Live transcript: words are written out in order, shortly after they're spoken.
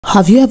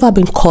Have you ever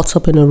been caught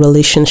up in a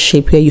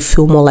relationship where you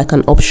feel more like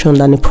an option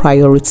than a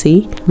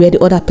priority, where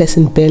the other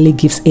person barely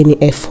gives any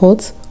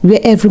effort, where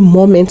every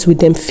moment with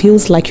them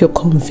feels like you're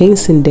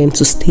convincing them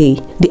to stay?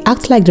 They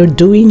act like they're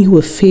doing you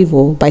a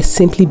favor by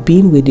simply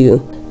being with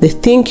you. They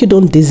think you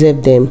don't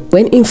deserve them,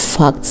 when in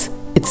fact,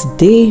 it's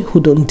they who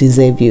don't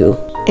deserve you.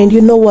 And you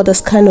know what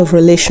this kind of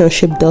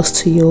relationship does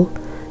to you?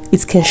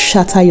 It can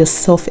shatter your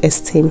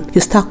self-esteem.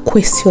 You start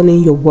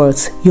questioning your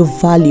worth, your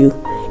value.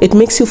 It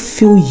makes you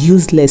feel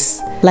useless,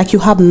 like you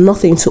have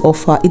nothing to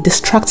offer. It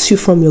distracts you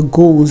from your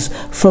goals,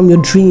 from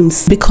your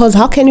dreams. Because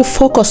how can you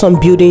focus on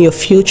building your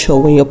future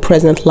when your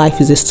present life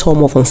is a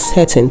storm of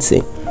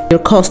uncertainty? You're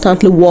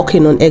constantly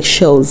walking on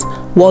eggshells,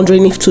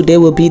 wondering if today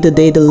will be the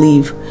day to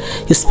leave.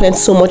 You spend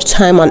so much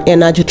time and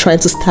energy trying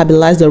to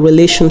stabilize the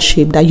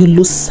relationship that you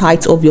lose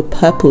sight of your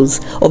purpose,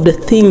 of the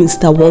things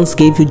that once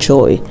gave you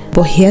joy.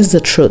 But here's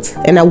the truth,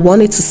 and I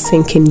want it to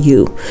sink in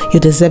you. You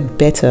deserve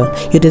better.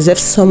 You deserve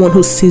someone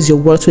who sees your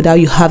worth without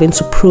you having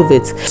to prove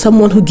it.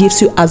 Someone who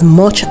gives you as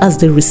much as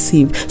they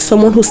receive.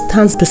 Someone who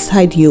stands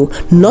beside you,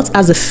 not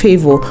as a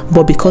favor,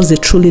 but because they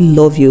truly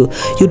love you.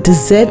 You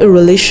deserve a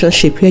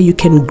relationship where you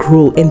can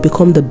grow and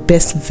become the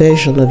best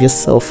version of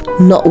yourself,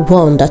 not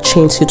one that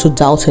chains you to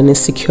doubt and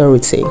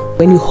insecurity.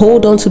 When you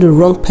hold on to the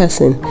wrong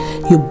person,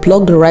 you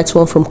block the right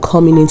one from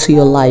coming into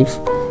your life.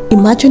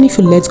 Imagine if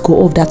you let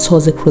go of that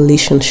toxic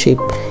relationship.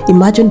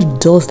 Imagine the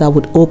doors that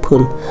would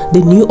open,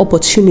 the new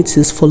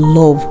opportunities for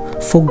love,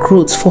 for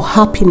growth, for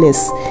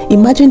happiness.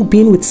 Imagine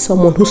being with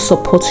someone who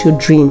supports your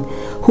dream,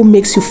 who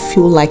makes you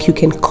feel like you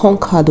can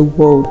conquer the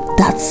world.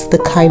 That's the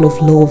kind of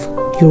love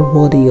you're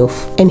worthy of.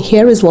 And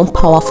here is one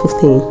powerful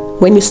thing.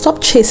 When you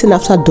stop chasing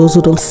after those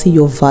who don't see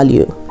your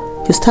value,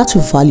 you start to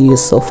value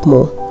yourself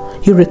more.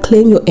 You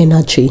reclaim your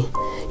energy,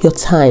 your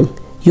time,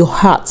 your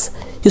heart.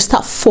 You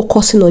start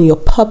focusing on your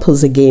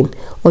purpose again,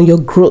 on your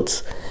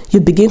growth. You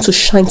begin to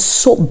shine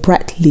so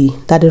brightly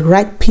that the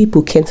right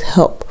people can't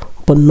help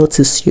but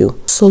notice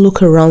you. So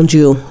look around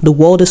you. The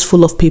world is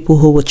full of people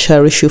who will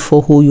cherish you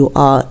for who you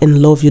are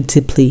and love you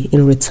deeply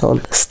in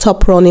return.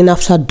 Stop running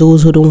after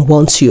those who don't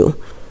want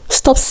you.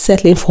 Stop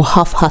settling for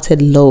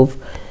half-hearted love.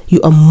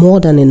 You are more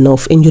than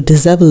enough, and you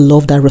deserve a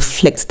love that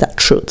reflects that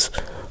truth.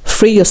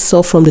 Free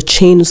yourself from the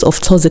chains of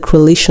toxic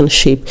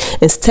relationship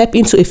and step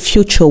into a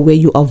future where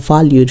you are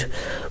valued,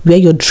 where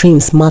your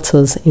dreams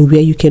matters, and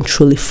where you can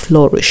truly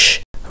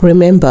flourish.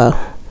 Remember,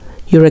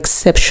 you're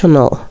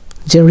exceptional.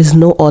 There is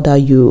no other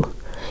you.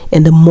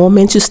 And the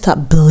moment you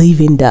start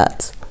believing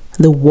that,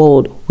 the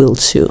world will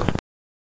too.